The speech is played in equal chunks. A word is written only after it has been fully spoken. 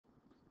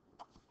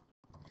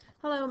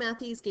Hello,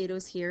 Matthews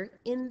Gatos here.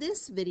 In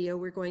this video,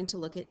 we're going to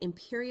look at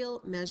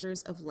imperial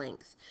measures of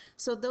length.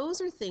 So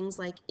those are things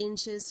like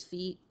inches,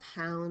 feet,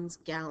 pounds,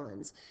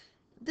 gallons.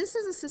 This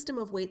is a system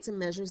of weights and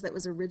measures that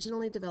was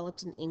originally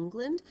developed in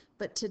England,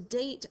 but to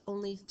date,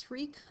 only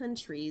 3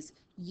 countries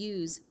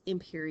use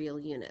imperial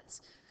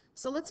units.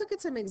 So let's look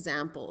at some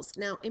examples.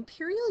 Now,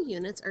 imperial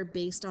units are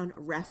based on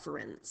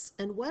reference.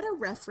 And what a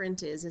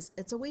referent is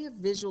it's a way of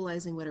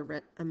visualizing what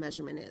a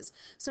measurement is.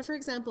 So for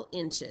example,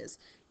 inches.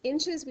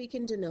 Inches we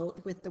can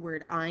denote with the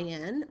word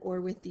IN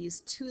or with these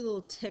 2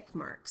 little tick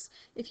marks.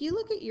 If you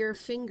look at your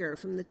finger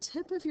from the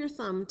tip of your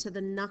thumb to the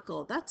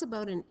knuckle, that's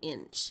about an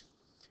inch.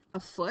 A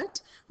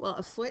foot, well,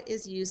 a foot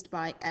is used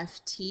by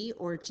FT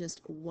or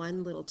just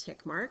 1 little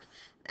tick mark,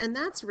 and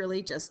that's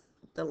really just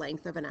the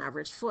length of an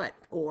average foot,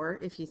 or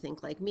if you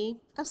think like me,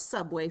 a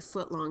Subway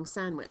foot-long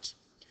sandwich.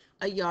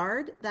 A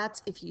yard,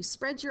 that's if you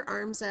spread your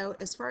arms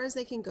out as far as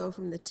they can go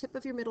from the tip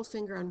of your middle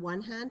finger on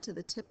one hand to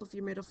the tip of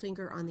your middle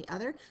finger on the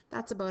other,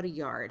 that's about a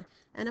yard.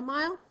 And a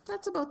mile,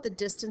 that's about the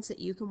distance that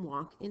you can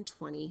walk in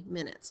 20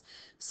 minutes.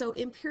 So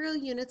imperial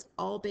units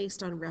all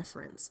based on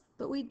reference,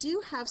 but we do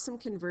have some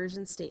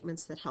conversion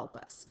statements that help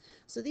us.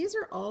 So these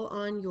are all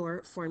on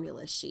your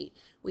formula sheet.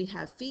 We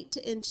have feet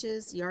to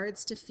inches,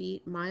 yards to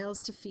feet,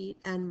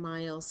 and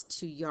miles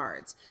to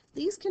yards.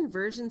 These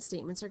conversion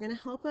statements are going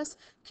to help us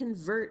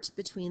convert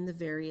between the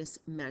various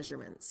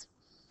measurements.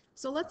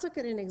 So let's look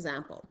at an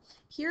example.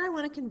 Here I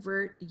want to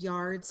convert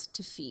yards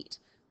to feet.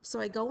 So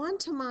I go on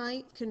to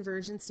my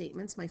conversion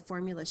statements, my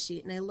formula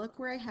sheet, and I look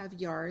where I have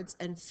yards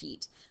and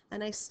feet.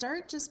 And I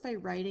start just by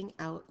writing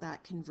out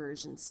that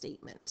conversion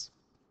statement.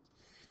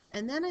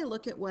 And then I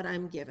look at what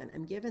I'm given.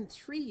 I'm given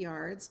 3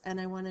 yards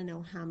and I want to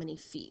know how many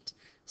feet.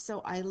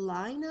 So I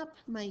line up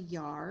my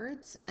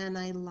yards and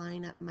I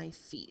line up my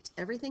feet.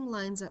 Everything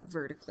lines up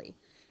vertically.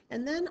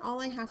 And then all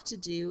I have to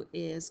do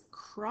is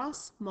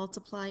cross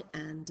multiply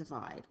and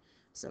divide.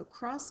 So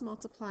cross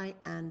multiply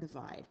and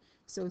divide.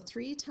 So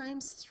 3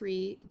 times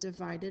 3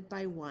 divided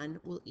by 1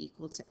 will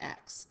equal to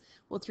x.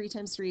 Well, 3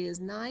 times 3 is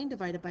 9,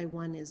 divided by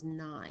 1 is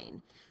 9.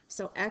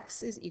 So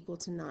x is equal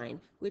to 9,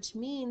 which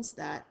means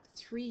that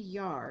 3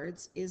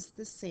 yards is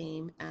the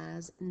same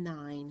as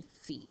 9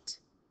 feet.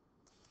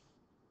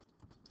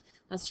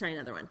 Let's try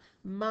another one.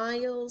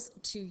 Miles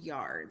to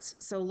yards.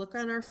 So look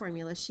on our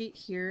formula sheet.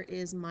 Here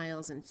is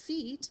miles and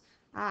feet.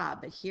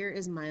 But here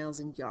is miles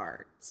and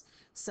yards.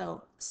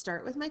 So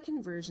start with my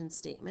conversion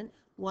statement.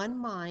 1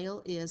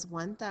 mile is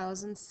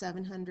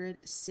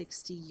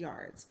 1,760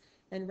 yards.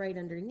 And right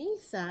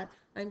underneath that,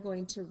 I'm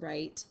going to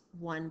write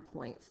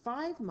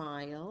 1.5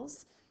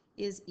 miles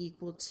is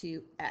equal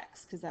to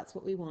x, because that's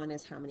what we want,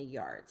 is how many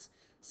yards.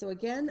 So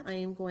again, I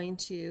am going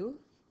to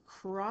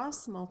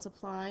cross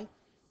multiply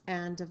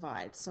and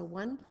divide. So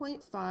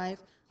 1.5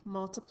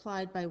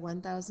 multiplied by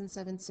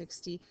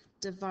 1,760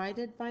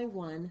 divided by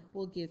 1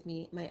 will give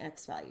me my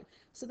x value.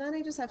 So then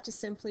I just have to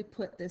simply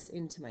put this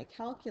into my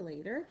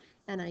calculator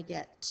and I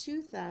get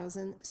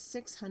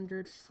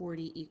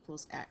 2,640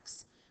 equals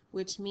x,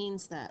 which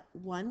means that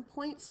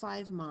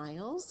 1.5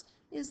 miles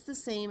is the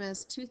same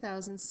as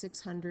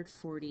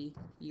 2,640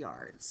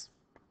 yards.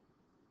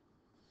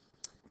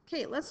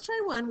 Okay, let's try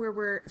one where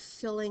we're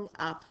filling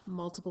up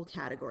multiple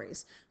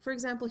categories. For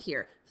example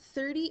here,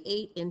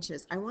 38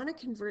 inches. I want to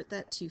convert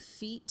that to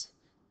feet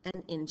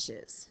and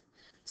inches.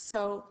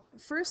 So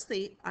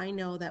firstly, I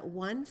know that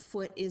 1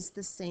 foot is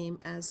the same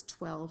as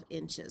 12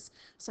 inches.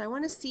 So I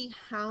want to see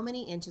how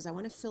many inches. I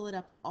want to fill it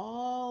up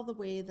all the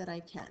way that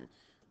I can,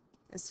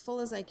 as full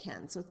as I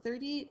can. So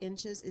 38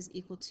 inches is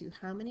equal to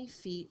how many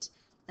feet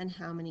and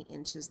how many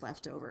inches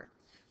left over.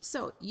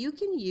 So you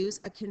can use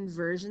a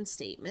conversion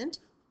statement,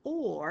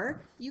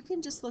 or you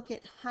can just look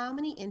at how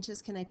many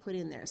inches can I put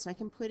in there. So I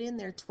can put in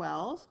there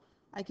 12.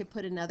 I could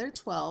put another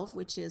 12,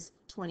 which is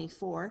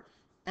 24,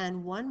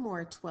 and one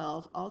more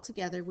 12.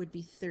 Altogether would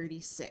be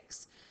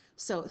 36.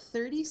 So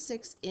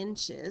 36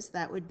 inches,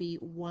 that would be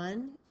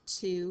 1,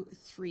 2,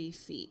 3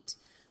 feet.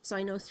 So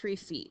I know 3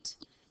 feet.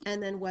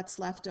 And then what's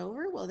left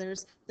over? Well,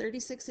 there's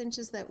 36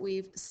 inches that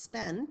we've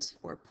spent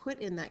or put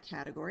in that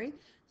category.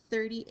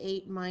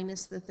 38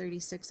 minus the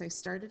 36 I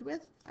started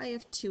with, I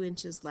have 2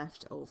 inches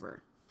left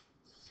over.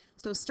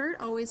 So start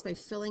always by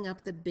filling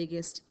up the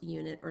biggest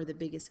unit or the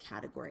biggest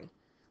category.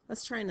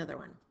 Let's try another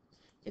one.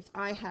 If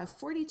I have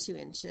 42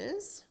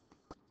 inches,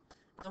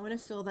 I want to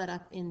fill that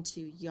up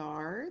into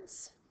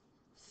yards,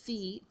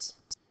 feet,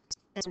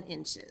 and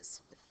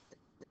inches.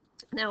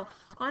 Now,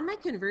 on my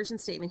conversion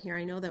statement here,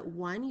 I know that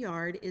 1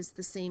 yard is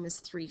the same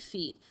as 3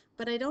 feet,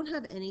 but I don't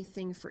have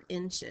anything for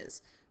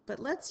inches. But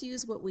let's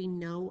use what we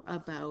know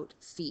about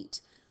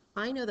feet.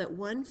 I know that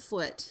 1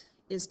 foot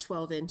is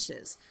 12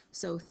 inches.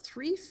 So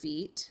 3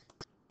 feet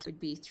would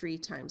be 3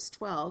 times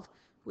 12,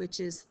 which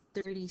is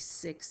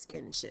 36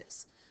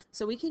 inches.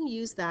 So we can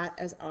use that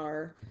as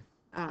our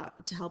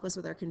to help us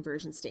with our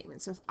conversion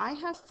statement. So if I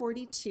have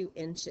 42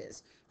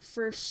 inches,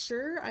 for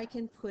sure I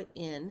can put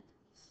in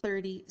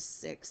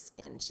 36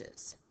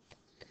 inches.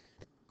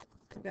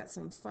 I've got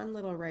some fun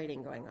little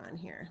writing going on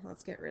here.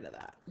 Let's get rid of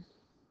that.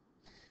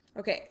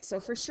 Okay, so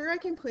for sure I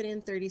can put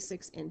in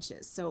 36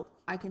 inches, so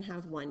I can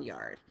have 1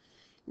 yard.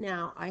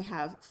 Now I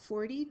have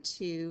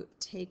 42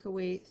 take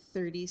away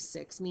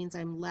 36 means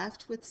I'm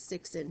left with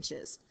 6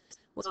 inches.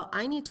 Well,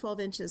 I need 12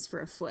 inches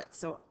for a foot,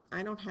 so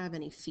I don't have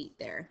any feet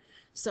there.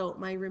 So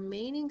my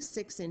remaining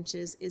 6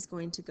 inches is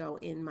going to go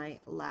in my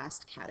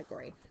last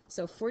category.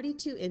 So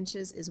 42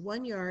 inches is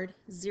 1 yard,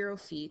 0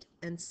 feet,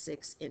 and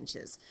 6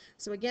 inches.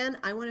 So again,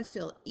 I want to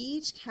fill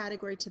each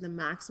category to the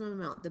maximum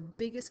amount, the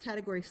biggest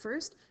category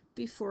first,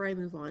 before I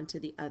move on to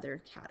the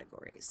other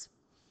categories.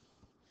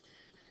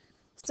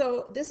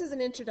 So this is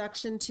an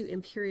introduction to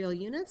imperial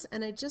units,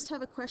 and I just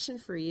have a question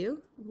for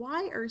you.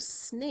 Why are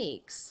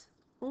snakes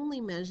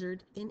only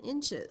measured in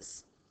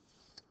inches?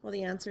 Well,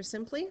 the answer is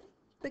simply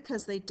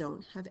because they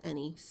don't have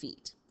any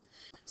feet.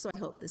 So I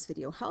hope this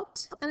video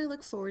helped, and I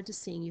look forward to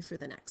seeing you for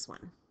the next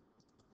one.